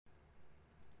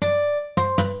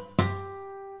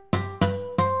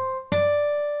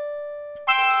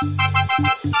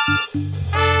Happy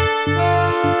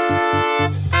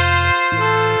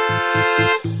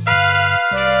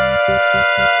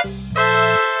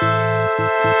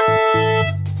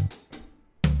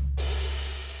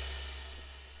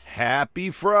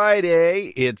Friday.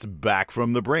 It's Back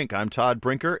from the Brink. I'm Todd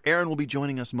Brinker. Aaron will be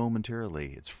joining us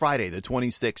momentarily. It's Friday, the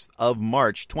 26th of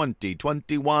March,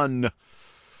 2021.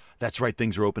 That's right,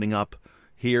 things are opening up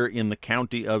here in the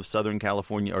county of Southern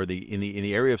California, or in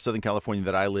the area of Southern California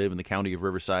that I live, in the county of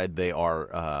Riverside. They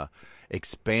are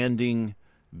expanding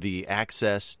the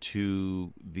access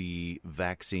to the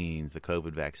vaccines, the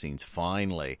COVID vaccines,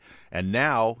 finally. And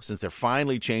now, since they're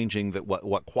finally changing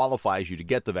what qualifies you to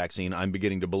get the vaccine, I'm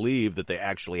beginning to believe that they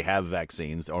actually have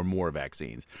vaccines or more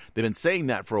vaccines. They've been saying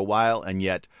that for a while, and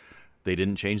yet they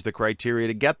didn't change the criteria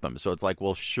to get them. So it's like,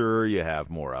 well, sure, you have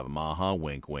more of them.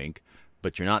 Wink, wink.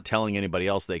 But you're not telling anybody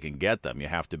else they can get them. You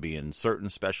have to be in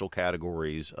certain special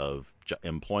categories of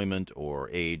employment or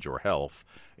age or health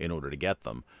in order to get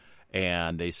them.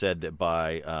 And they said that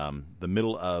by the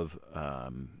middle of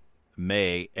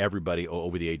May, everybody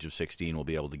over the age of 16 will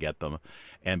be able to get them.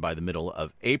 And by the middle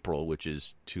of April, which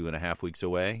is 2.5 weeks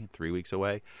away, 3 weeks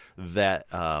away, that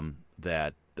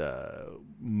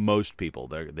most people,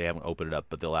 they haven't opened it up,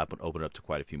 but they'll open it up to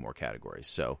quite a few more categories.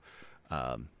 So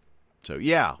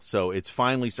it's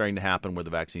finally starting to happen where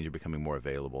the vaccines are becoming more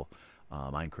available.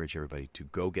 I encourage everybody to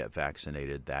go get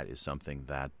vaccinated. That is something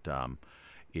that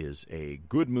is a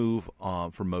good move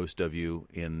for most of you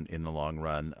in the long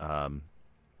run. I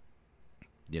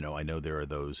know there are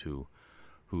those who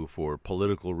for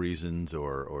political reasons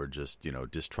or just,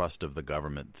 distrust of the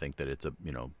government think that it's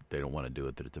they don't want to do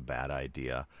it, that it's a bad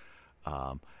idea.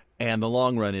 And the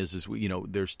long run is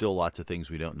there's still lots of things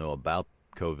we don't know about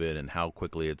COVID and how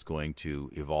quickly it's going to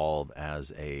evolve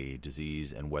as a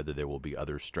disease and whether there will be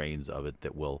other strains of it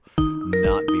that will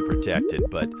not be protected.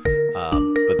 But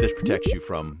this protects you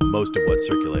from most of what's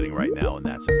circulating right now, and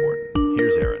that's important.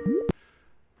 Here's Aaron.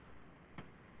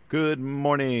 Good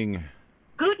morning.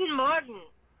 Guten Morgen.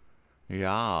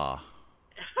 Yeah.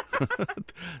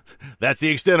 That's the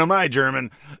extent of my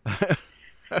German.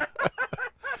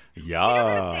 Yeah. You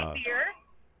don't have to say beer.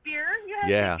 Beer? You have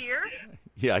to say beer?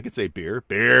 Yeah, I could say beer.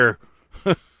 Beer.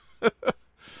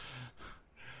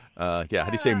 How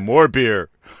do you say more beer?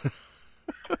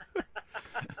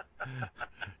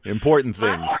 Important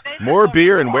things. More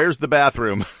beer and where's the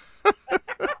bathroom?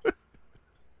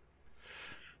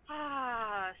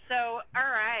 All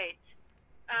right.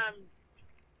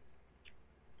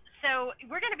 So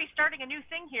we're going to be starting a new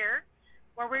thing here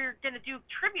where we're going to do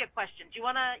trivia questions. You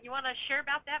want to share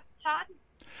about that, Todd?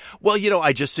 Well,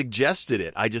 I just suggested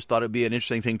it. I just thought it would be an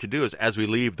interesting thing to do as we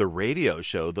leave the radio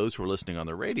show. Those who are listening on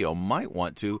the radio might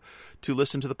want to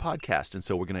listen to the podcast. And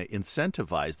so we're going to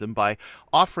incentivize them by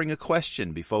offering a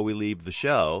question before we leave the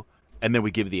show. And then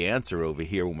we give the answer over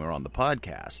here when we're on the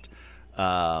podcast.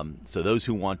 So those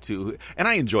who want to, and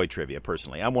I enjoy trivia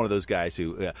personally. I'm one of those guys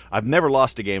who I've never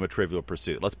lost a game of Trivial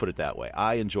Pursuit. Let's put it that way.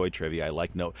 I enjoy trivia. I like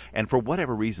and for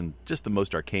whatever reason, just the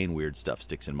most arcane weird stuff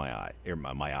sticks in my eye.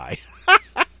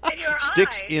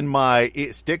 Sticks in my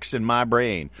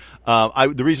brain.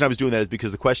 The reason I was doing that is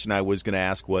because the question I was going to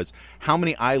ask was, how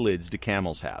many eyelids do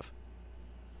camels have?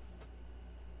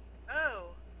 Oh,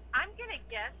 I'm going to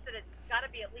guess that it's got to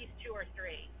be at least 2 or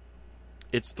 3.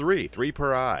 It's 3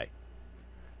 per eye.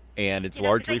 And it's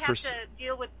largely for to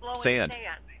deal with blowing sand.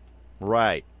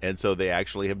 Right. And so they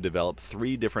actually have developed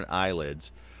 3 different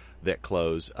eyelids that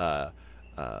close, 2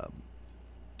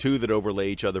 that overlay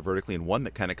each other vertically, and 1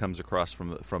 that kind of comes across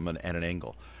at an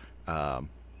angle.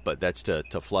 But that's to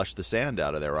flush the sand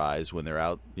out of their eyes when they're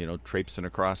out, traipsing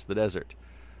across the desert,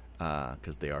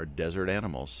 because they are desert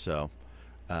animals. So,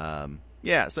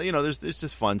 there's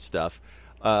just fun stuff.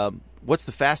 What's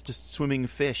the fastest swimming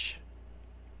fish?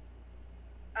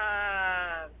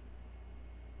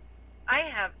 I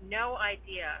have no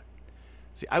idea.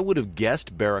 See, I would have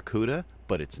guessed barracuda,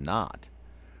 but it's not.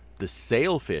 The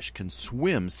sailfish can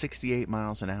swim 68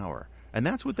 miles an hour, and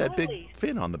that's with that big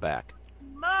fin on the back.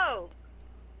 Smoke.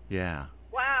 Yeah.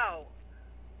 Wow.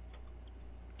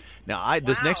 Now,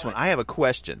 this next one, I have a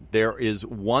question. There is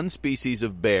one species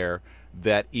of bear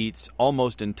that eats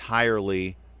almost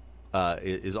entirely,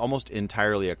 is almost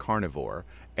entirely a carnivore,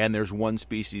 and there's one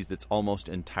species that's almost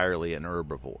entirely an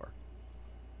herbivore.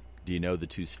 Do you know the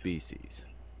 2 species?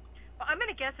 Well, I'm going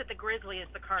to guess that the grizzly is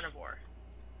the carnivore.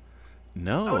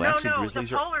 No,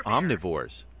 grizzlies are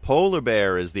omnivores. Polar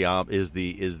bear is the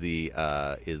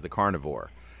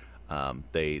carnivore.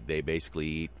 They basically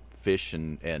eat fish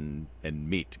and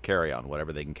meat, carrion,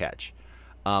 whatever they can catch.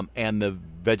 And the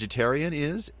vegetarian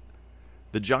is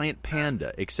the giant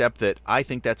panda, except that I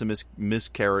think that's a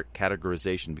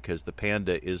miscategorization because the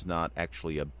panda is not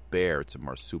actually a bear; it's a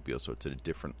marsupial, so it's a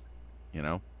different,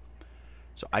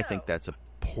 So I think that's a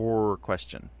poor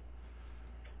question.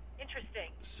 Interesting.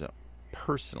 So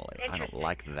personally, I don't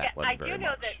like that one very much. I do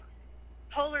know that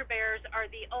polar bears are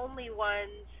the only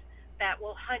ones that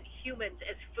will hunt humans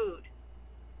as food.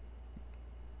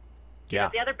 Yeah.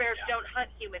 The other bears don't hunt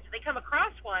humans. If they come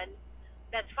across one,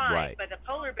 that's fine. Right. But the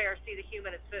polar bears see the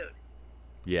human as food.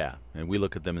 Yeah, and we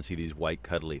look at them and see these white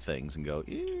cuddly things and go,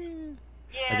 Yeah,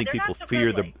 I think people not so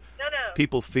fear cuddly.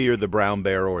 people fear the brown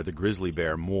bear or the grizzly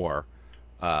bear more.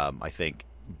 I think,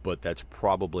 but that's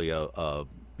probably a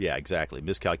exactly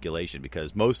miscalculation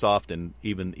because most often,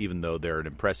 even though they're an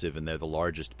impressive and they're the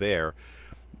largest bear,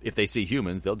 if they see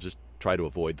humans, they'll just try to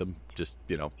avoid them. Just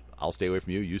I'll stay away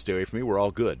from you, you stay away from me. We're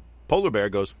all good. Polar bear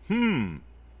goes,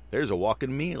 there's a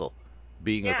walking meal,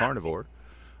 being a carnivore,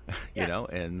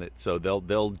 and so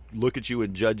they'll look at you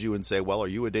and judge you and say, well, are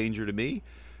you a danger to me?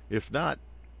 If not,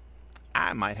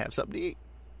 I might have something to eat.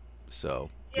 So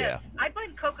I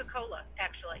blame Coca-Cola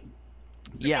actually.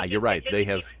 Yeah, you're right. They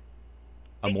have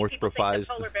amorphized.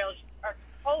 Polar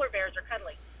bears are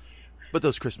cuddly. But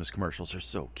those Christmas commercials are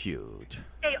so cute.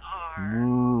 They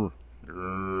are.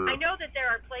 I know that there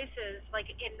are places like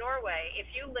in Norway. If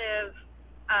you live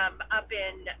up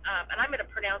in, and I'm going to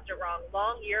pronounce it wrong,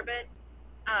 Longyearbyen,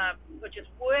 which is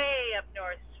way up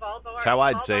north, Svalbard. That's how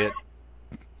I'd say it.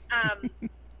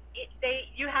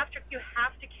 You have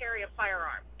to carry a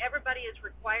firearm. Everybody is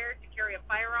required to carry a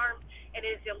firearm, and it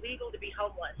is illegal to be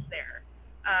homeless there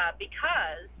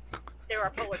because there are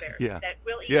polar bears that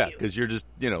will eat you. Yeah, because you're just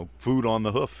food on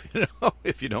the hoof.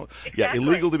 If you don't, Exactly.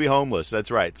 Illegal to be homeless. That's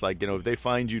right. It's like if they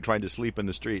find you trying to sleep in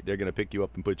the street, they're going to pick you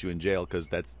up and put you in jail because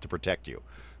that's to protect you.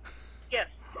 Yes,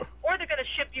 or they're going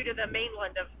to ship you to the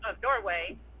mainland of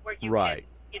Norway where you can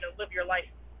live your life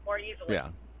more easily.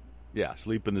 Yeah,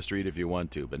 sleep in the street if you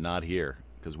want to, but not here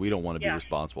because we don't want to be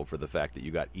responsible for the fact that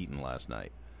you got eaten last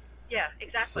night. Yeah,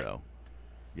 exactly. So,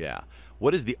 yeah.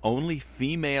 What is the only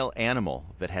female animal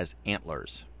that has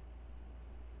antlers?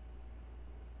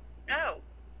 Oh,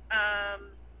 I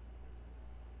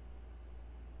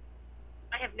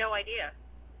have no idea.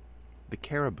 The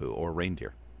caribou or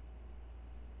reindeer.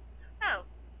 Oh.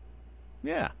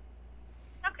 Yeah.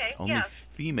 Okay, Only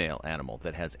female animal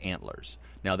that has antlers.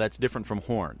 Now, that's different from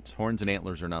horns. Horns and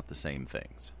antlers are not the same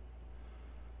things.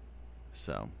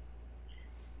 So,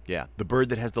 yeah. The bird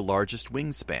that has the largest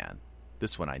wingspan.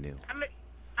 This one I knew. I'm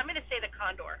going to say the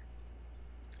condor.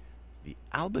 The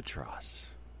albatross.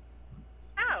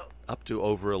 Oh. Up to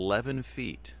over 11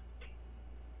 feet.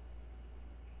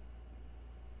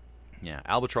 Yeah,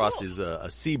 albatross is a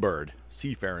seabird,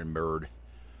 seafaring bird.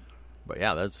 But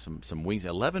yeah, that's some wings.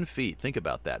 11 feet. Think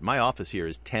about that. My office here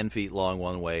is 10 feet long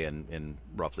one way and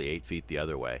roughly 8 feet the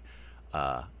other way.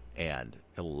 And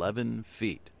 11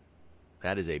 feet.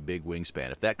 That is a big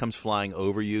wingspan. If that comes flying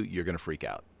over you, you're going to freak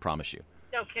out. Promise you.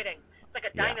 No kidding. It's like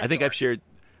a dinosaur. I think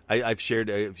I've shared,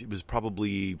 it was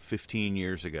probably 15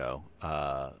 years ago.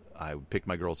 I picked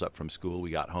my girls up from school.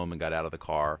 We got home and got out of the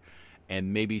car.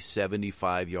 And maybe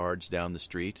 75 yards down the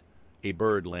street, a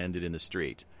bird landed in the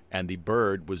street. And the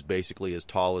bird was basically as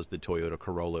tall as the Toyota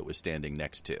Corolla it was standing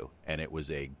next to. And it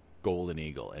was a golden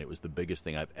eagle. And it was the biggest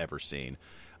thing I've ever seen.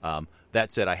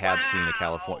 That said, I have seen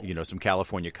some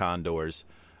California condors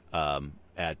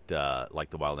at like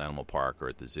the Wild Animal Park or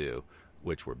at the zoo,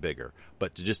 which were bigger.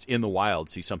 But to just in the wild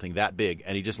see something that big,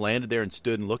 and he just landed there and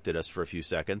stood and looked at us for a few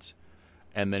seconds,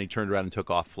 and then he turned around and took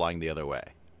off flying the other way.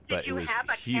 But Did you it was have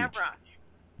a huge. camera?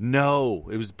 No,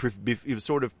 it was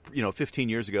sort of 15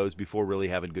 years ago. It was before really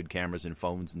having good cameras and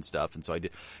phones and stuff, and so I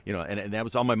did and that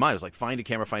was on my mind. I was like, find a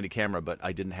camera, but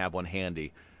I didn't have one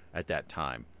handy at that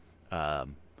time.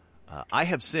 I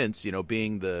have since,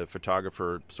 being the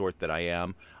photographer sort that I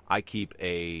am, I keep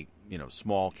a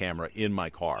small camera in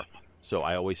my car, so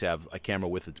I always have a camera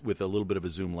with a little bit of a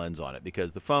zoom lens on it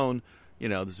because the phone,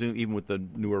 the zoom, even with the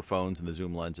newer phones and the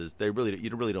zoom lenses, you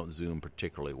really don't zoom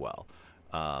particularly well.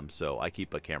 So I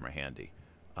keep a camera handy.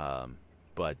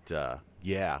 But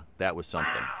that was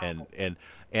something. Wow.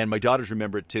 And my daughters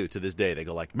remember it too. To this day, they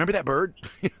go like, "Remember that bird?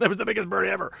 That was the biggest bird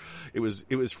ever." It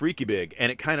was freaky big,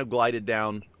 and it kind of glided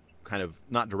down, kind of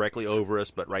not directly over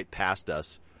us, but right past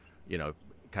us.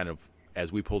 Kind of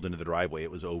as we pulled into the driveway,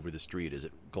 it was over the street as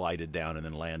it glided down and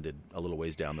then landed a little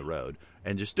ways down the road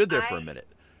and just stood there for a minute.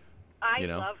 I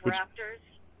love raptors.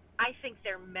 I think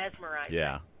they're mesmerizing.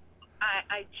 Yeah.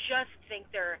 I just think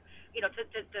they're,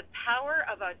 the power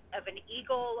of an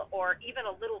eagle or even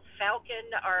a little falcon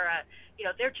or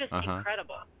they're just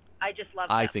incredible. I just love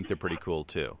them. I think they're pretty cool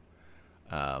too.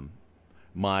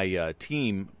 My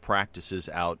team practices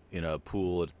out in a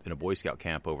pool in a Boy Scout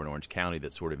camp over in Orange County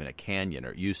that's sort of in a canyon,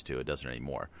 or it used to. It doesn't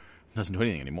anymore. It doesn't do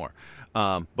anything anymore.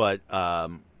 But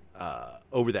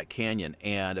over that canyon,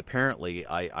 and apparently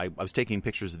I was taking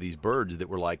pictures of these birds that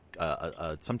were like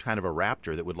some kind of a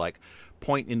raptor that would like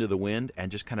point into the wind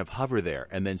and just kind of hover there,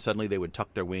 and then suddenly they would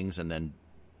tuck their wings and then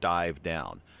dive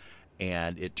down.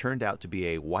 And it turned out to be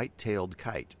a white-tailed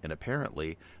kite, and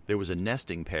apparently there was a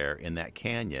nesting pair in that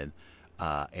canyon.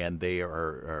 And they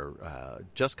are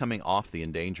just coming off the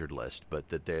endangered list, but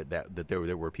that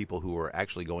there were people who were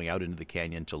actually going out into the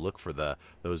canyon to look for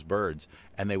those birds,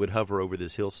 and they would hover over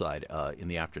this hillside in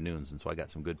the afternoons. And so I got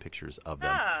some good pictures of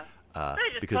them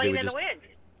because they would just. The wind.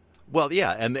 Well,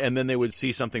 yeah, and then they would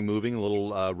see something moving, a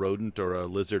little rodent or a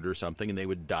lizard or something, and they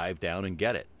would dive down and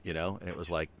get it, And it was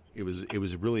like it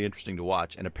was really interesting to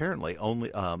watch. And apparently,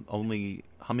 only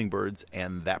hummingbirds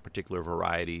and that particular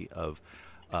variety of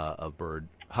bird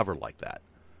hover like that.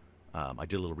 I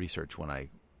did a little research when I,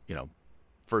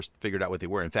 first figured out what they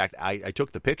were. In fact, I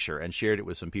took the picture and shared it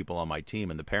with some people on my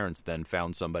team, and the parents then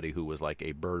found somebody who was like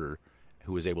a birder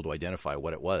who was able to identify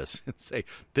what it was and say,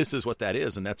 this is what that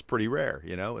is, and that's pretty rare,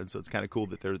 And so it's kind of cool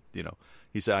that they're,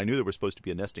 he said, I knew there was supposed to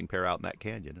be a nesting pair out in that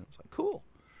canyon. And I was like, cool.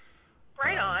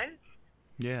 Right on.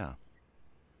 Yeah.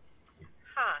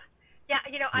 Huh. Yeah,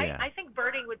 I think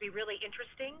birding would be really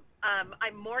interesting.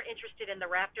 I'm more interested in the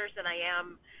raptors than I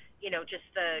am, just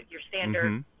your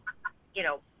standard,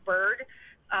 bird.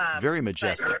 Very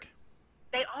majestic.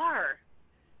 They are.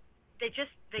 They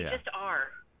just are.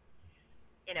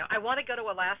 I want to go to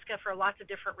Alaska for lots of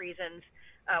different reasons.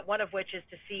 One of which is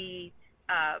to see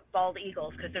bald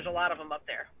eagles, because there's a lot of them up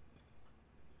there.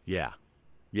 Yeah.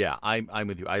 Yeah, I'm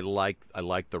with you. I like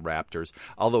the raptors.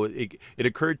 Although it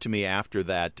occurred to me after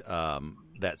that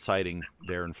that sighting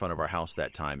there in front of our house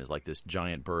that time is like this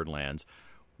giant bird lands.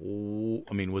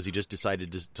 I mean, was he just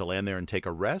decided to land there and take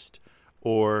a rest,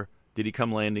 or did he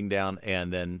come landing down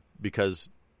and then because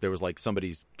there was like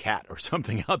somebody's cat or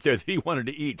something out there that he wanted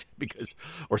to eat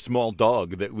or small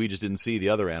dog that we just didn't see the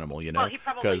other animal, Well, he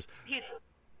probably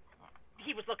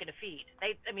he was looking to feed.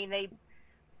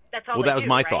 That's all. Well, that was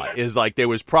my right? thought. Is like there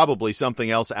was probably something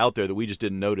else out there that we just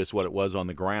didn't notice what it was on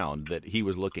the ground that he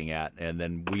was looking at, and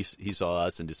then he saw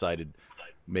us and decided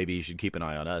maybe he should keep an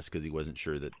eye on us because he wasn't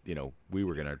sure that we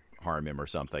were going to harm him or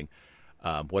something.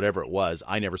 Whatever it was,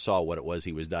 I never saw what it was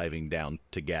he was diving down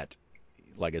to get.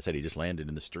 Like I said, he just landed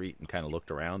in the street and kind of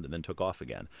looked around and then took off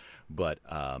again. But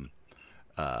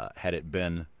had it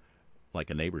been like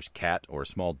a neighbor's cat or a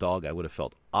small dog, I would have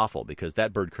felt awful because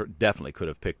that bird definitely could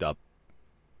have picked up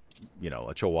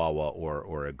a chihuahua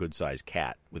or a good-sized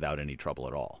cat without any trouble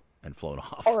at all and flown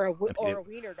off. Or a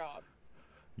wiener dog.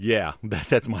 Yeah,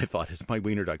 that's my thought, is my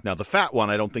wiener dog. Now, the fat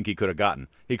one, I don't think he could have gotten.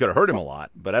 He could have hurt him a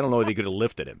lot, but I don't know if he could have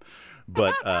lifted him.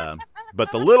 But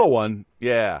the little one,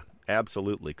 yeah,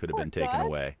 absolutely could have been taken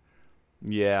away.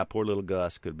 Yeah, poor little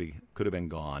Gus could have been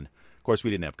gone. Of course,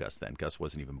 we didn't have Gus then. Gus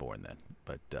wasn't even born then.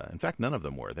 But in fact, none of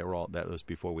them were. That was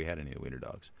before we had any of the wiener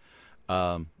dogs.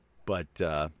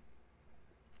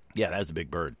 Yeah, that's a big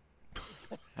bird.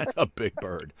 That's a big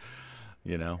bird,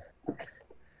 No,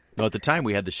 at the time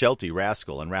we had the Sheltie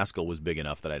Rascal, and Rascal was big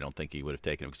enough that I don't think he would have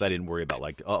taken him because I didn't worry about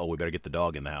we better get the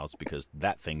dog in the house because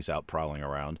that thing's out prowling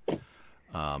around.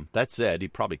 That said, he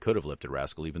probably could have lifted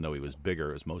Rascal even though he was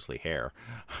bigger. It was mostly hair.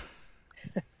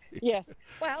 Yes.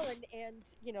 Well, and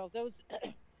those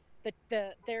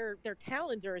their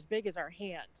talons are as big as our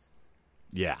hands.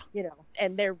 Yeah.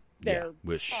 And they're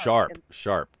with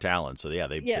sharp talons. So yeah,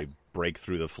 they break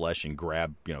through the flesh and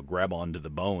grab onto the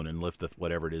bone and lift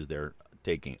whatever it is they're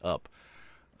taking up.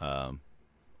 And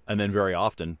then very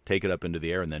often take it up into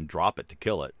the air and then drop it to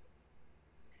kill it.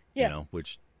 Yes.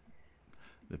 Which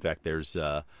in fact there's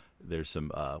some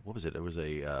what was it? There was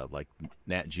a like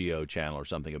Nat Geo channel or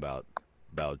something about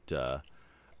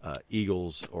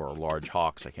eagles or large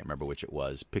hawks, I can't remember which it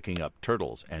was, picking up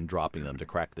turtles and dropping them to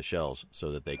crack the shells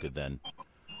so that they could then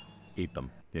eat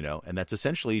them, and that's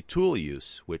essentially tool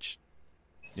use, which,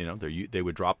 they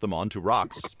would drop them onto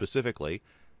rocks specifically,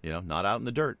 not out in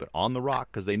the dirt, but on the rock,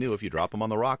 because they knew if you drop them on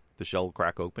the rock, the shell will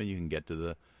crack open, you can get to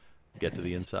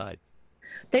the inside.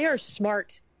 They are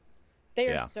smart. They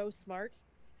are so smart.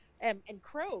 And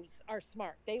crows are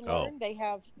smart. They learn, they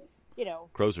have,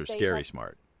 Crows are scary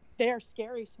smart. They are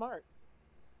scary smart.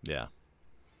 Yeah.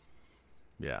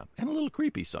 Yeah. And a little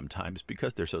creepy sometimes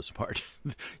because they're so smart.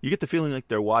 You get the feeling like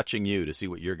they're watching you to see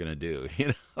what you're going to do,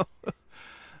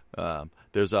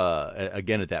 There's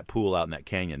again, at that pool out in that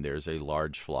canyon, there's a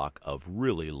large flock of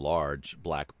really large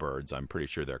blackbirds. I'm pretty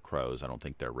sure they're crows. I don't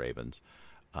think they're ravens.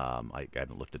 I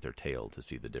haven't looked at their tail to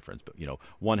see the difference, but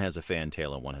one has a fan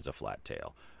tail and one has a flat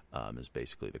tail. Is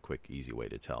basically the quick, easy way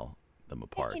to tell them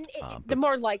apart. The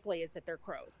more likely is that they're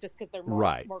crows, just because they're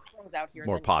more crows out here.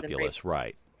 More populous,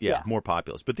 right? Yeah, more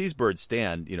populous. But these birds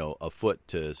stand, a foot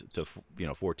to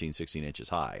 14, 16 inches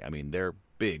high. I mean, they're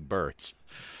big birds.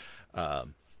 They're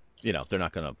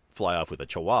not going to fly off with a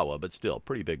chihuahua, but still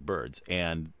pretty big birds.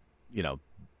 And,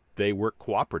 they work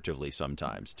cooperatively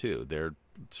sometimes too. They're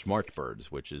smart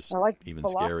birds, which is even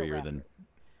scarier than.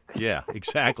 Yeah,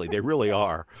 exactly. They really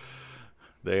are.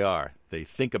 They are. They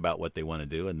think about what they want to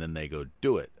do, and then they go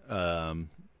do it.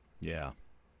 Yeah.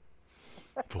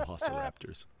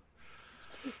 Velociraptors.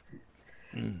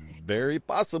 Very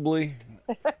possibly.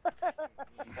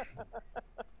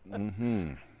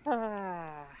 Mm-hmm.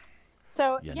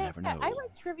 So you yeah, never know. I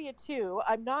like trivia too.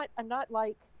 I'm not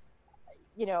like,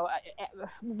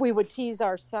 we would tease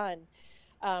our son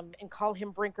and call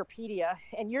him Brinkerpedia,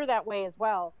 and you're that way as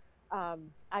well. I'm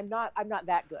not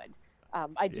that good.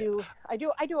 I do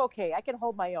okay. I can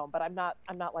hold my own, but I'm not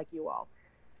like you all.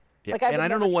 Yeah, and I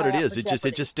don't know what it is.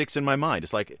 It just sticks in my mind.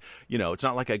 It's like, it's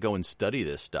not like I go and study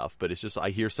this stuff, but it's just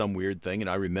I hear some weird thing and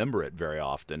I remember it very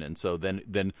often. And so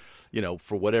then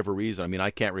for whatever reason, I mean, I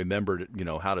can't remember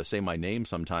how to say my name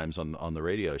sometimes on the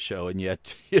radio show, and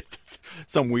yet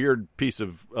some weird piece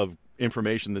of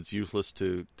information that's useless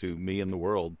to me and the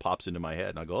world pops into my head,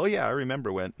 and I go, oh yeah, I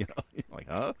remember when, like,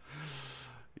 huh?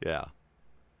 Yeah.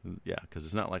 Yeah, because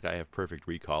it's not like I have perfect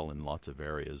recall in lots of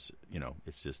areas.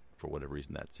 It's just for whatever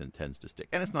reason that tends to stick,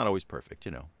 and it's not always perfect,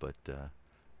 But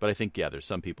I think there's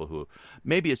some people who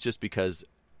maybe it's just because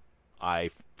I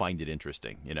find it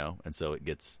interesting, and so it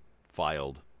gets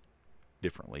filed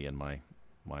differently in my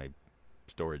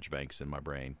storage banks in my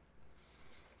brain.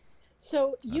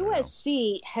 So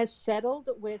USC has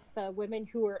settled with women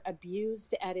who were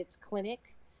abused at its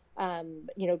clinic.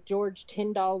 George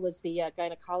Tyndall was the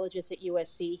gynecologist at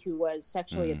USC who was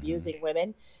sexually abusing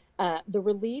women.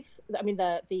 The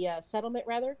settlement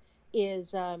rather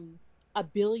is $1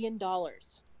 billion.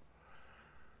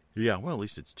 Yeah, well, at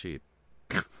least it's cheap.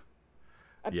 $1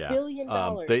 billion.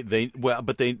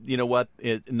 But you know what?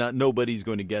 Nobody's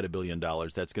going to get $1 billion.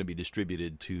 That's going to be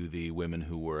distributed to the women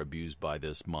who were abused by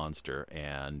this monster,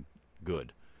 and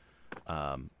good.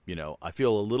 I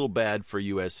feel a little bad for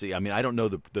USC. I mean, I don't know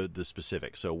the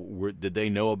specifics. So did they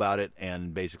know about it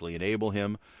and basically enable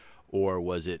him? Or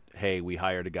was it, hey, we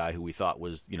hired a guy who we thought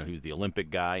was, he was the Olympic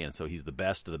guy, and so he's the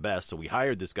best of the best. So we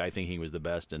hired this guy thinking he was the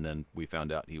best, and then we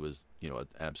found out he was, an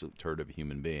absolute turd of a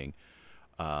human being.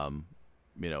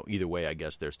 Either way, I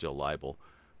guess they're still liable.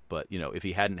 But, if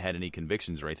he hadn't had any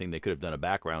convictions or anything, they could have done a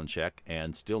background check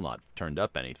and still not turned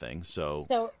up anything. So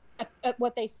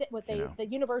the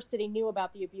university knew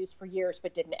about the abuse for years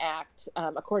but didn't act,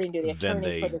 according to the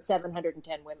attorney for the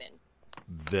 710 women.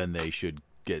 Then they should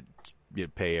pay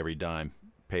every dime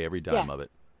of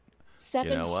it.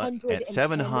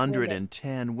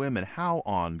 710 women. How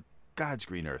on God's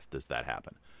green earth does that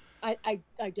happen? I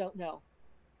don't know.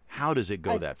 How does it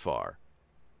go that far?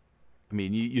 I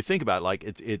mean, you think about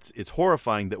it, it's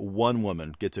horrifying that one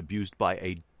woman gets abused by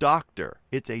a doctor.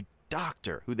 It's a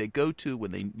doctor who they go to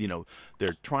when they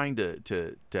they're trying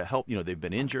to help, they've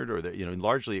been injured, or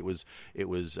largely it was he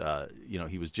was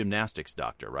gymnastics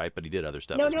doctor, right? But he did other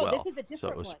stuff as well. This is a different so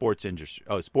it was one.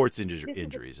 sports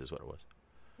injuries is what it was.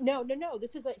 No,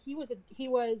 this is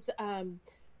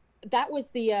that was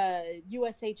the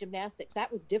USA Gymnastics.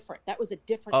 That was different. That was a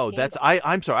different scandal.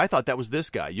 I'm sorry, I thought that was this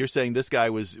guy. You're saying this guy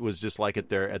was just like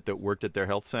worked at their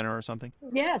health center or something?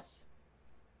 Yes.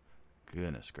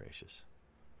 Goodness gracious.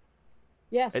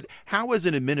 Yes. And how, as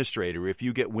an administrator, if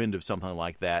you get wind of something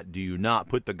like that, do you not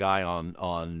put the guy on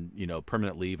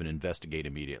permanent leave and investigate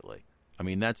immediately? I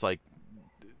mean, that's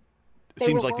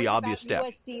seems like the obvious step.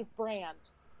 USC's brand.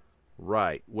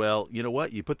 Right. Well, you know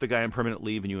what? You put the guy on permanent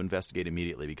leave and you investigate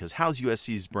immediately, because how's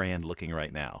USC's brand looking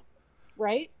right now?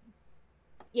 Right.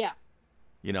 Yeah.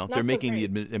 They're making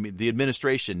the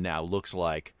administration now looks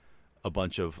like a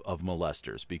bunch of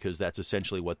molesters, because that's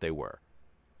essentially what they were.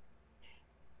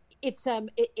 It's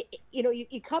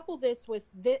you couple this with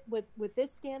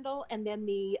this scandal, and then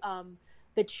the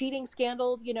cheating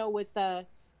scandal, with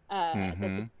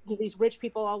these rich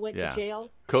people all went to jail.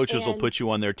 Coaches will put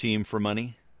you on their team for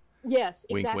money. Yes,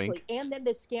 wink, exactly. Wink. And then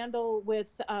the scandal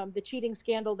with the cheating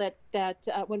scandal that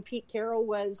when Pete Carroll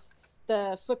was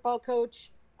the football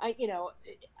coach,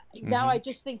 now I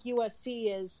just think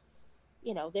USC is,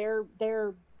 their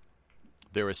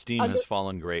esteem has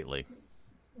fallen greatly.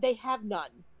 They have none,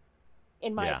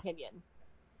 in my opinion.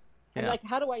 And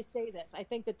how do I say this? I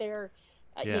think that they're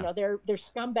they're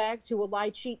scumbags who will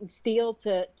lie, cheat, and steal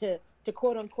to to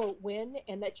quote unquote win,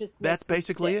 and that just that's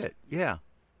basically sick. it. Yeah.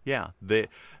 Yeah,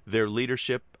 their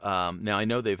leadership. Now I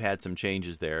know they've had some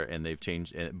changes there, and they've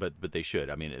changed, but they should.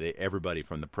 I mean, everybody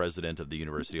from the president of the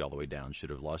university all the way down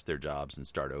should have lost their jobs and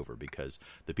start over, because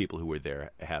the people who were there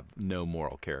have no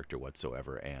moral character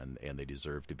whatsoever, and they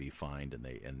deserve to be fined, and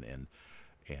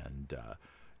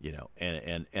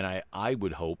I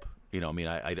would hope, I mean,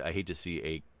 I hate to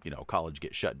see a college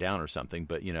get shut down or something,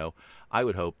 but I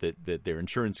would hope that their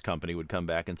insurance company would come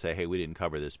back and say, hey, we didn't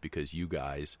cover this because you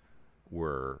guys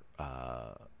were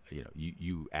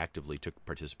you actively took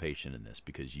participation in this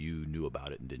because you knew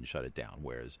about it and didn't shut it down.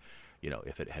 Whereas,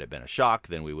 if it had been a shock,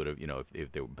 then we would have,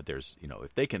 if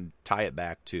they can tie it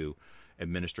back to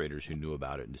administrators who knew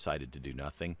about it and decided to do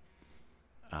nothing,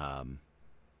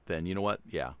 then you know what?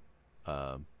 Yeah.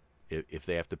 If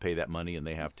they have to pay that money and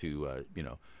they have to,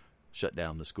 shut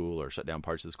down the school or shut down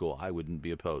parts of the school, I wouldn't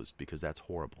be opposed, because that's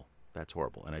horrible. That's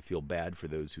horrible. And I feel bad for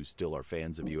those who still are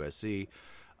fans of USC.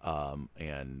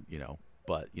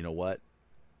 But you know what?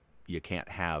 You can't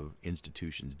have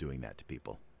institutions doing that to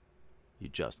people. You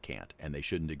just can't, and they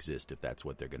shouldn't exist if that's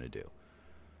what they're going to do.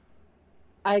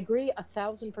 I agree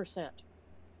 1,000%.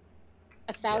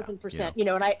 1,000%.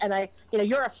 Yeah. And I,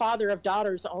 you're a father of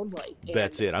daughters only.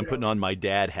 That's it. I'm putting on my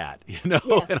dad hat, Yes.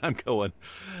 and I'm going,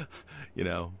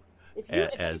 If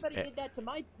anybody did that to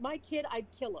my kid, I'd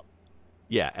kill him.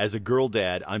 Yeah, as a girl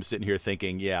dad, I'm sitting here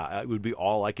thinking, it would be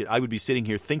all I could. I would be sitting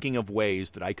here thinking of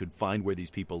ways that I could find where these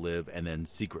people live and then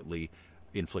secretly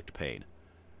inflict pain.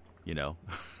 Yeah.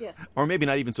 Or maybe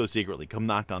not even so secretly. Come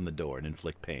knock on the door and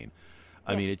inflict pain.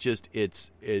 I mean, it's just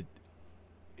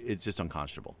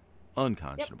unconscionable.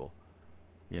 Unconscionable.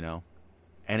 Yep.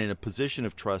 And in a position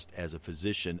of trust as a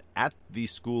physician at the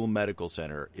school medical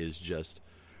center is just,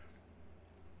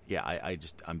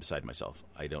 I'm beside myself.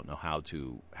 I don't know how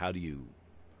do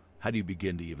you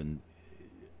begin to even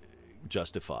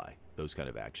justify those kind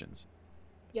of actions?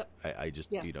 Yep. I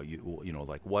just,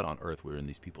 like what on earth were in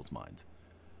these people's minds?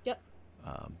 Yep.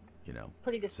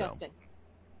 Pretty disgusting. So,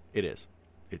 it is.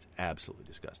 It's absolutely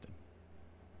disgusting.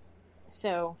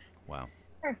 So. Wow.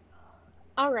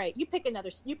 All right. You pick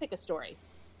a story.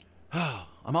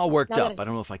 I'm all worked up. I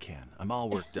don't know if I can. I'm all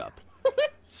worked up.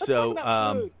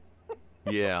 So,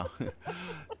 yeah,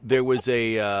 there was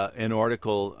an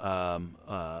article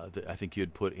that I think you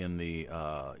had put in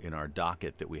in our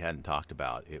docket that we hadn't talked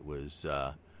about. It was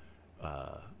what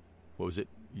was it?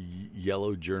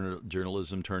 Yellow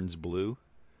journalism turns blue.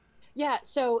 Yeah,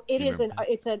 so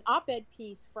it's an op-ed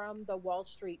piece from the Wall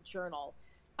Street Journal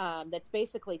that's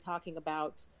basically talking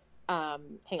about.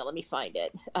 Hang on, let me find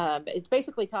it. It's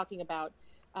basically talking about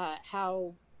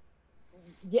how.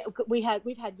 Yeah,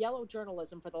 we've had yellow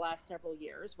journalism for the last several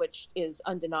years, which is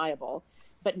undeniable.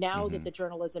 But now that the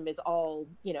journalism is all,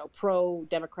 pro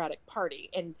Democratic Party,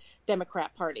 and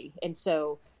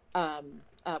so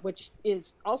which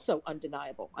is also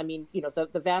undeniable. I mean,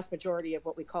 the vast majority of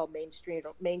what we call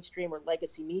mainstream or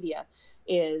legacy media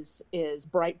is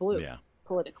bright blue. Yeah.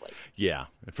 Politically. Yeah.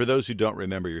 For those who don't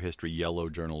remember your history, yellow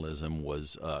journalism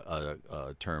was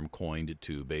a term coined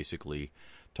to basically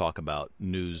talk about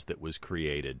news that was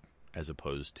created as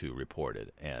opposed to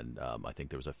reported. And I think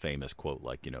there was a famous quote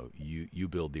like, you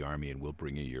build the army and we'll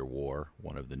bring you your war.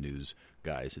 One of the news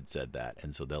guys had said that.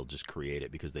 And so they'll just create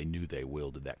it because they knew they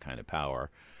wielded that kind of power.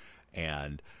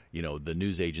 And, the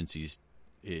news agencies,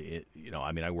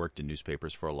 I worked in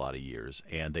newspapers for a lot of years,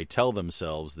 and they tell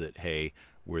themselves that, hey,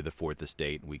 we're the fourth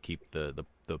estate and we keep the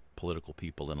political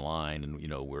people in line, and,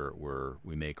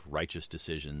 we make righteous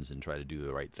decisions and try to do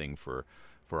the right thing for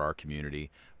our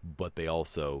community. But they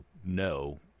also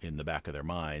know in the back of their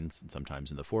minds, and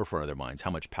sometimes in the forefront of their minds,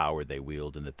 how much power they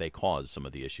wield and that they cause some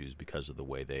of the issues because of the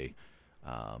way they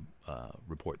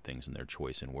report things and their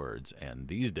choice in words. And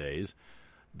these days,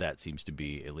 that seems to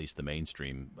be, at least the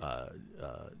mainstream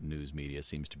news media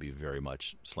seems to be very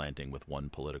much slanting with one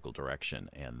political direction.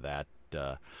 And that,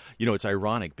 it's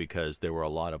ironic because there were a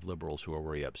lot of liberals who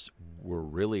were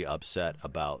really upset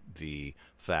about the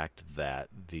fact that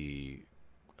the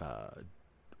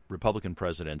Republican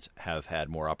presidents have had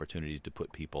more opportunities to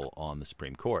put people on the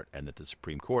Supreme Court, and that the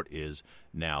Supreme Court is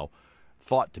now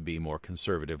thought to be more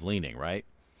conservative leaning, right?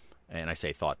 And I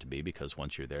say thought to be because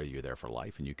once you're there for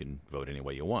life, and you can vote any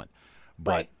way you want.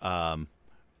 But right.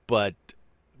 But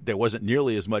there wasn't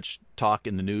nearly as much talk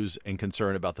in the news and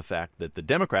concern about the fact that the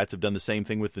Democrats have done the same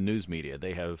thing with the news media.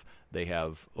 They have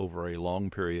over a long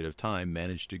period of time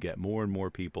managed to get more and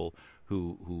more people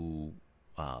who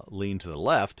lean to the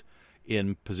left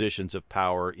in positions of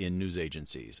power in news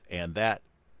agencies, and that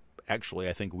actually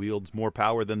I think wields more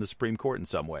power than the Supreme Court in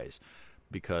some ways.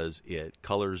 because it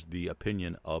colors the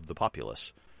opinion of the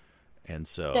populace. And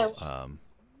so,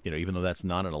 even though that's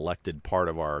not an elected part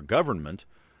of our government,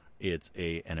 it's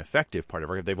an effective part of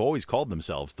our. They've always called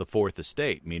themselves the fourth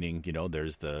estate, meaning,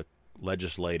 there's the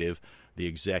legislative, the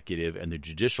executive, and the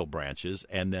judicial branches,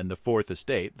 and then the fourth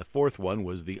estate. The fourth one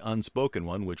was the unspoken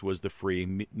one, which was the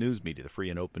free news media, the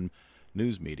free and open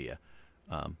news media.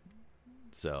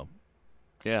 So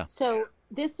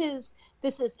this is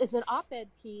an op-ed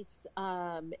piece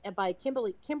by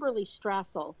Kimberly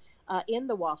Strassel in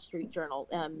the Wall Street Journal,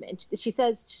 and she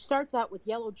starts out with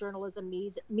yellow journalism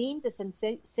means a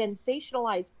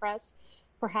sensationalized press.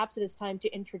 Perhaps it is time to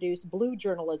introduce blue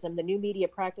journalism, the new media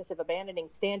practice of abandoning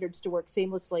standards to work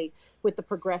seamlessly with the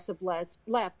progressive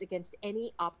left against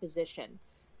any opposition.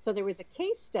 So there was a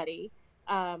case study.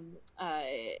 A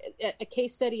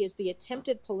case study is the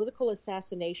attempted political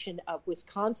assassination of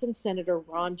Wisconsin Senator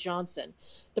Ron Johnson.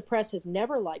 The press has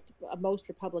never liked most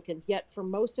Republicans, yet for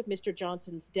most of Mr.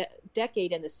 Johnson's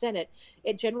decade in the Senate,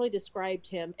 it generally described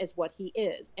him as what he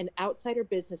is, an outsider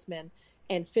businessman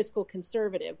and fiscal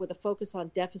conservative with a focus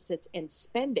on deficits and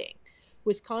spending.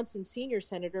 Wisconsin senior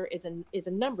senator is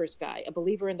a numbers guy, a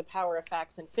believer in the power of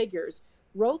facts and figures,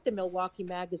 wrote the Milwaukee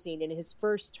Magazine in his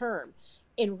first term.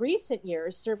 In recent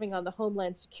years, serving on the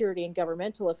Homeland Security and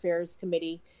Governmental Affairs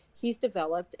Committee, he's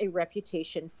developed a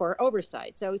reputation for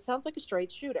oversight. So he sounds like a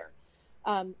straight shooter.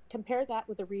 Compare that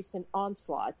with a recent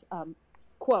onslaught.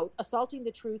 Quote, assaulting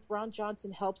the truth, Ron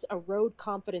Johnson helps erode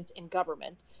confidence in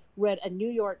government, read a New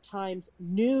York Times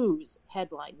news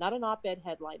headline, not an op-ed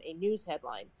headline, a news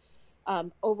headline,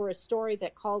 over a story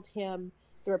that called him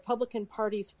the Republican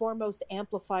Party's foremost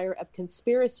amplifier of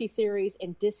conspiracy theories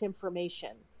and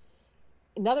disinformation.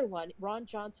 Another one, Ron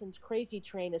Johnson's crazy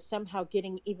train is somehow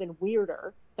getting even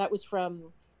weirder. That was from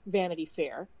Vanity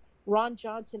Fair. Ron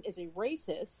Johnson is a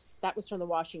racist. That was from the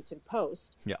Washington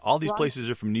Post. Yeah, all these places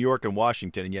are from New York and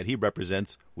Washington, and yet he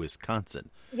represents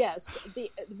Wisconsin. Yes,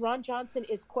 Ron Johnson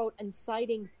is, quote,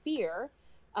 inciting fear.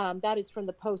 That is from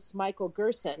the Post's Michael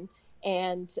Gerson.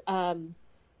 And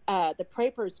the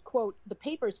paper's, quote,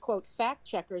 fact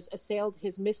checkers assailed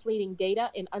his misleading data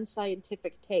and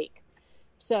unscientific take.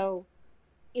 So,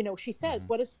 she says,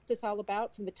 what is this all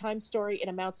about? From the Times story, it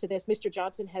amounts to this. Mr.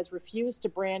 Johnson has refused to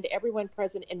brand everyone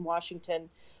present in Washington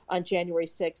on January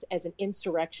 6th as an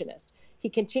insurrectionist. He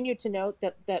continued to note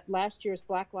that last year's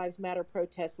Black Lives Matter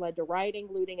protests led to rioting,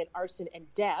 looting, and arson and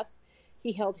death.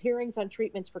 He held hearings on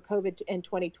treatments for COVID and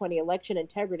 2020 election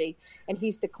integrity, and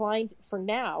he's declined for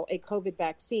now a COVID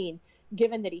vaccine,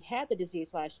 given that he had the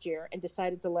disease last year and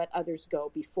decided to let others go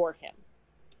before him.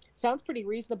 Sounds pretty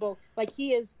reasonable. Like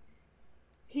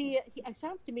it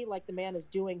sounds to me like the man is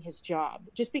doing his job.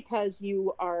 Just because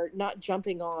you are not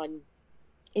jumping on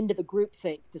into the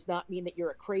groupthink does not mean that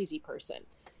you're a crazy person.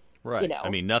 Right. I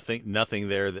mean, nothing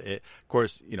there. Of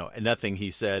course, nothing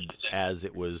he said as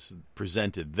it was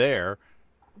presented there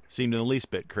seemed in the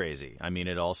least bit crazy. I mean,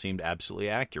 it all seemed absolutely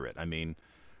accurate. I mean,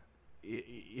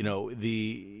 you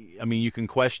can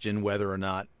question whether or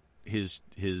not his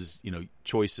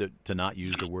choice to not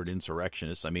use the word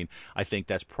insurrectionist. I mean, I think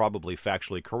that's probably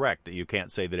factually correct, that you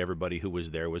can't say that everybody who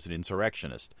was there was an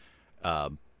insurrectionist.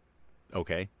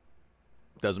 Okay.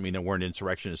 Doesn't mean there weren't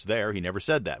insurrectionists there. He never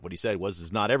said that. What he said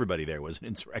is not everybody there was an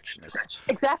insurrectionist.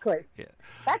 Exactly. Yeah.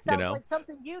 That sounds like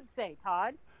something you'd say,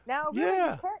 Todd. Now, really,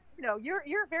 yeah.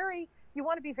 You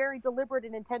want to be very deliberate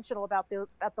and intentional about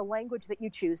the language that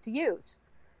you choose to use.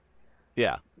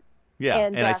 Yeah. Yeah,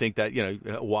 and I think that,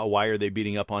 why are they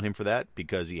beating up on him for that?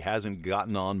 Because he hasn't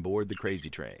gotten on board the crazy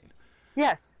train.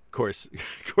 Yes. Of course,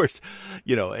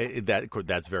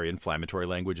 that's very inflammatory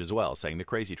language as well, saying the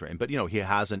crazy train. But he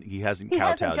hasn't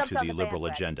kowtowed to the liberal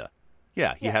agenda.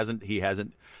 Yeah, he hasn't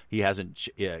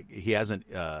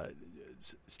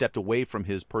stepped away from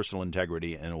his personal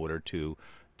integrity in order to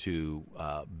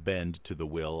bend to the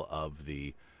will of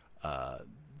the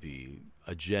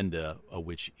agenda with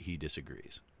which he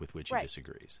disagrees.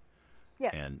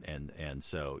 Yes. And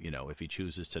so, if he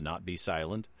chooses to not be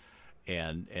silent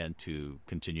and to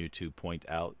continue to point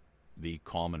out the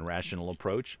calm and rational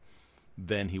approach,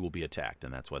 then he will be attacked,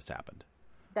 and that's what's happened.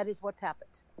 That is what's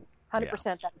happened.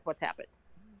 100%. That is what's happened.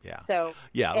 Yeah. So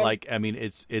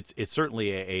it's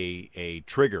certainly a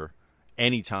trigger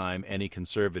anytime any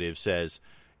conservative says,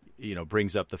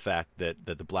 brings up the fact that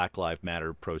the Black Lives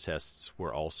Matter protests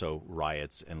were also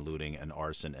riots and looting and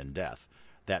arson and death.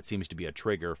 That seems to be a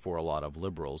trigger for a lot of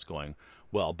liberals going,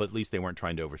 well, but at least they weren't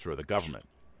trying to overthrow the government.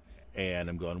 And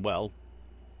I'm going, well,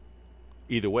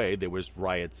 either way, there was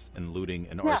riots and looting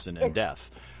and arson and death.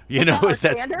 Is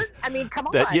that standard? I mean, come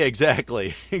on. Yeah,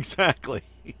 exactly.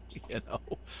 You know,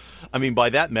 I mean, by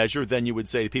that measure, then you would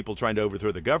say people trying to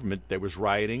overthrow the government. There was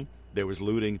rioting, there was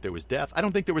looting, there was death. I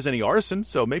don't think there was any arson,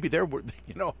 so maybe there were.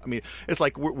 You know, I mean, it's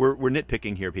like we're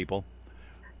nitpicking here, people.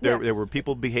 There were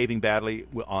people behaving badly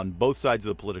on both sides of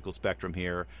the political spectrum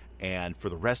here, and for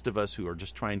the rest of us who are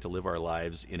just trying to live our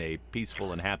lives in a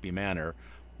peaceful and happy manner,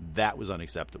 that was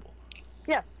unacceptable.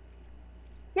 Yes.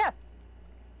 Yes.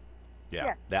 Yeah,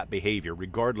 yes. That behavior,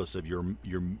 regardless of your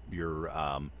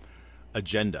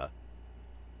agenda,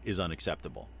 is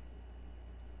unacceptable.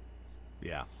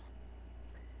 Yeah.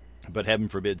 But heaven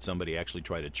forbid somebody actually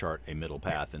try to chart a middle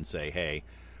path and say, hey,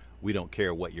 we don't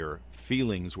care what your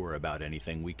feelings were about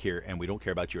anything. We care, and we don't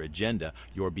care about your agenda.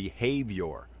 Your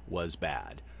behavior was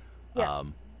bad. Yes.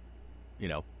 You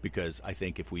know, because I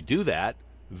think if we do that,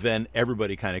 then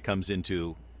everybody kind of comes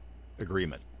into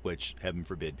agreement, which heaven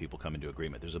forbid people come into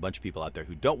agreement. There's a bunch of people out there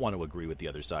who don't want to agree with the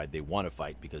other side. They want to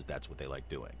fight because that's what they like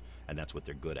doing, and that's what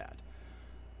they're good at.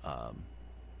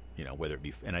 You know, whether it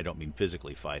be, and I don't mean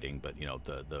physically fighting, but, you know,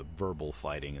 the verbal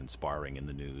fighting and sparring in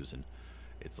the news. And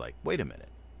it's like, wait a minute.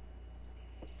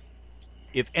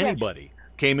 If anybody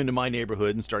came into my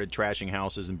neighborhood and started trashing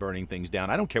houses and burning things down,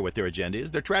 I don't care what their agenda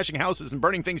is. They're trashing houses and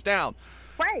burning things down.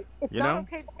 Right. It's not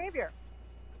okay behavior.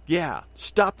 Yeah.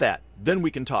 Stop that. Then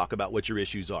we can talk about what your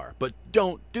issues are. But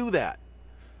don't do that.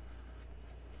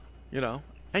 You know?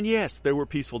 And yes, there were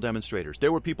peaceful demonstrators.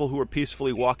 There were people who were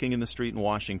peacefully walking in the street in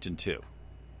Washington too.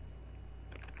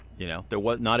 You know, there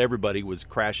was not everybody was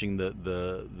crashing the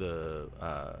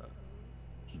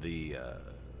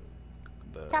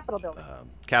Capitol building.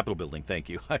 Capitol building. Thank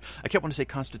you. I kept wanting to say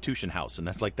Constitution House, and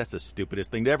that's the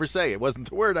stupidest thing to ever say. It wasn't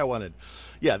the word I wanted.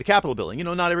 Yeah, the Capitol building. You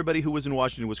know, not everybody who was in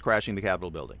Washington was crashing the Capitol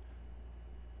building.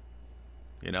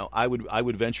 You know, I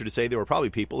would venture to say there were probably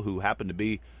people who happened to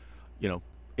be, you know,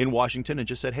 in Washington and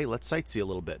just said, hey, let's sightsee a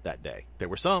little bit that day. There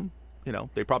were some. You know,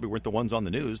 they probably weren't the ones on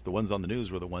the news. The ones on the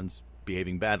news were the ones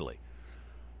behaving badly.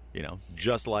 You know,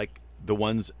 just like the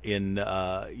ones in,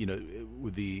 you know,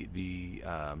 with the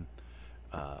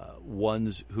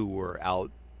ones who were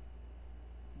out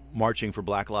marching for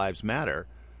Black Lives Matter.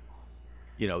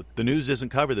 You know, the news doesn't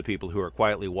cover the people who are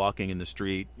quietly walking in the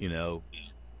street, you know,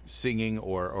 singing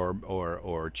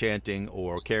or chanting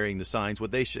or carrying the signs.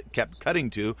 What they kept cutting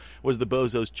to was the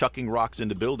bozos chucking rocks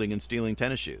into building and stealing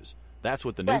tennis shoes. That's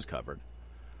what the news covered.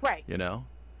 Right. You know?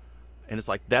 And it's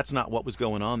like, that's not what was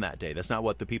going on that day. That's not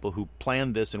what the people who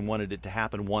planned this and wanted it to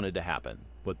happen wanted to happen.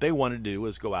 What they wanted to do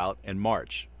was go out and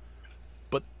march.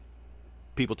 But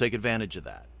people take advantage of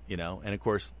that, you know? And, of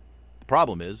course, the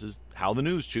problem is how the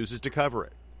news chooses to cover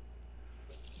it.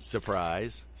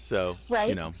 Surprise. So,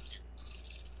 you know,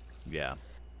 yeah.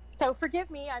 So forgive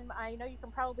me. I know you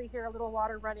can probably hear a little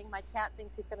water running. My cat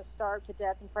thinks he's going to starve to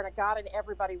death in front of God and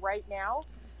everybody right now.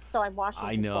 So I'm washing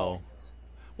his bowl.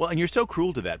 Well, and you're so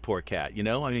cruel to that poor cat, you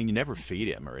know? I mean, you never feed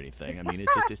him or anything. I mean,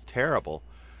 it's terrible.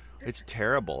 It's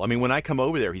terrible. I mean, when I come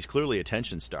over there, he's clearly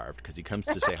attention starved because he comes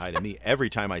to say hi to me every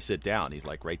time I sit down. He's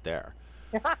like right there.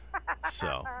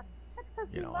 So, that's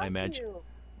because you know, I imagine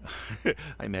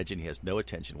he has no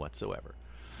attention whatsoever.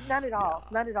 None at all. Yeah.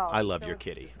 None at all. I love your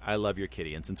kitty. I love your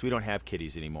kitty. And since we don't have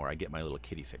kitties anymore, I get my little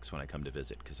kitty fix when I come to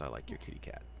visit because I like your kitty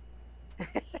cat.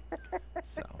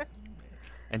 So,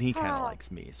 and he kind of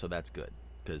likes me, so that's good.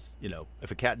 Because, you know,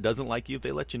 if a cat doesn't like you,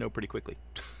 they let you know pretty quickly.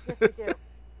 Yes, they do.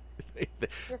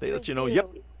 they let you know,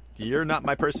 yep, you're not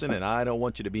my person, and I don't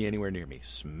want you to be anywhere near me.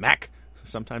 Smack.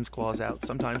 Sometimes claws out.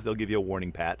 Sometimes they'll give you a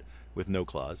warning pat with no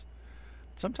claws.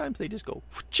 Sometimes they just go,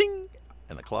 ching,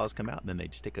 and the claws come out, and then they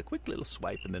just take a quick little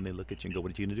swipe, and then they look at you and go, what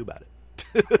are you going to do about it?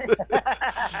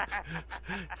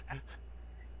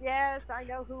 Yes, I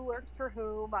know who works for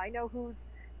whom. I know who's,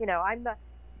 you know, I'm the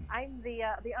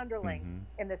underling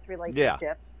in this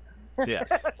relationship. Yeah.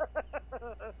 Yes.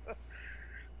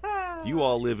 You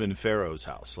all live in Pharaoh's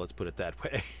house. Let's put it that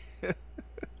way.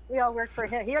 We all work for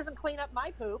him. He doesn't clean up my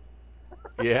poop.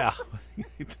 Yeah,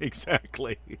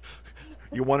 exactly.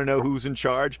 You want to know who's in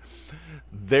charge?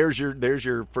 There's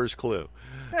your first clue.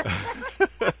 I'm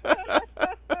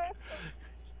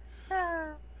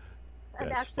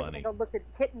actually going to go look at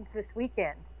kittens this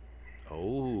weekend.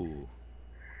 Oh.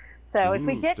 So if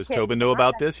we get does kittens, Tobin know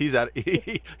about this? He's out.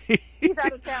 He's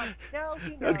out of town. No, he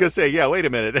knows. I was going to say, yeah. Wait a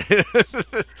minute.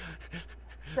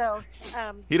 So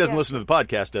he doesn't listen to the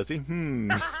podcast, does he?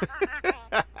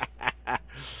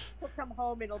 He'll come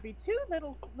home and it'll be two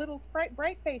little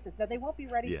bright faces. Now they won't be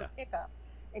ready for pickup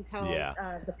until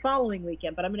the following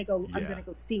weekend. But I'm going to go. I'm going to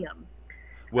go see them.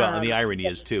 Well, and the irony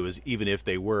is too is even if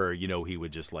they were, you know, he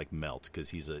would just like melt because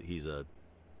he's a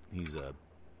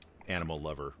animal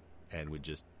lover and would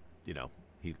just, you know,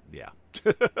 Yeah.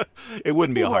 It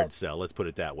wouldn't be a hard sell. Let's put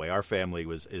it that way. Our family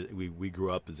we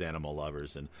grew up as animal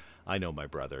lovers, and I know my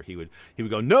brother. He would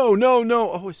go, no.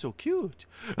 Oh, it's so cute.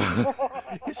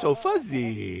 It's so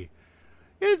fuzzy.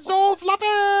 It's so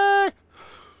fluffy.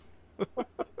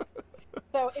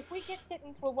 So if we get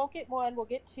kittens, we won't get one. We'll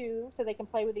get two, so they can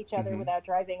play with each other without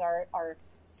driving our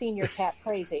senior cat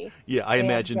crazy. Yeah, I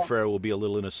imagine Frere will be a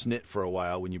little in a snit for a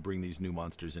while when you bring these new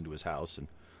monsters into his house, and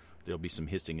there'll be some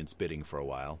hissing and spitting for a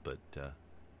while. But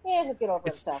he'll get over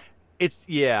himself.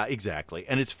 Yeah, exactly.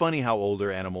 And it's funny how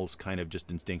older animals kind of just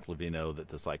instinctively know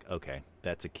that it's like, okay,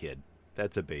 that's a kid,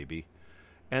 that's a baby,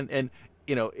 and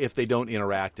if they don't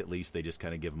interact, at least they just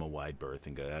kind of give them a wide berth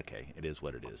and go, okay, it is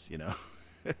what it is,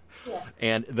 Yes.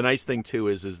 And the nice thing too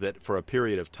is that for a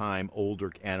period of time,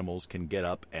 older animals can get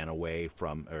up and away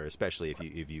from, or especially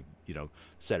if you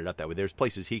set it up that way. There's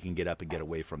places he can get up and get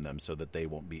away from them so that they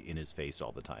won't be in his face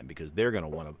all the time, because they're going to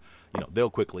want to,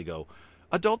 they'll quickly go,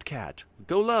 adult cat,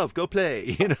 go love, go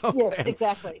play, Yes,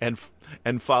 exactly. And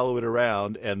follow it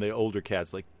around, and the older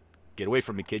cat's like, get away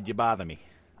from me, kid, you bother me.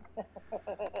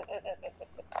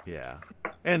 Yeah.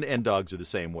 And dogs are the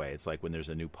same way. It's like when there's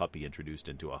a new puppy introduced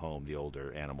into a home, the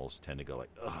older animals tend to go like,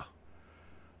 ugh,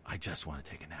 I just want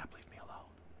to take a nap, leave me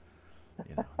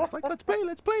alone. It's like, let's play,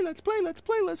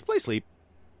 sleep.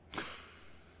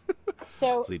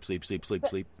 So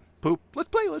sleep. Poop, let's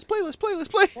play.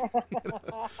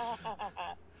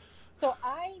 So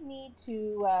I need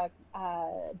to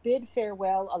bid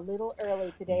farewell a little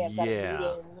early today. I've got a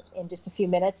meeting in just a few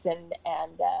minutes, and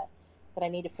that I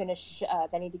need to finish, that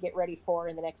I need to get ready for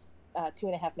in the next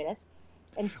 2.5 minutes.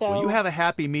 And so, well, you have a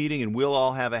happy meeting, and we'll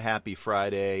all have a happy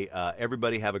Friday.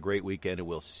 Everybody have a great weekend, and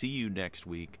we'll see you next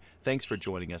week. Thanks for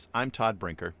joining us. I'm Todd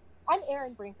Brinker. I'm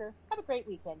Erin Brinker. Have a great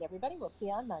weekend, everybody. We'll see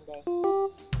you on Monday.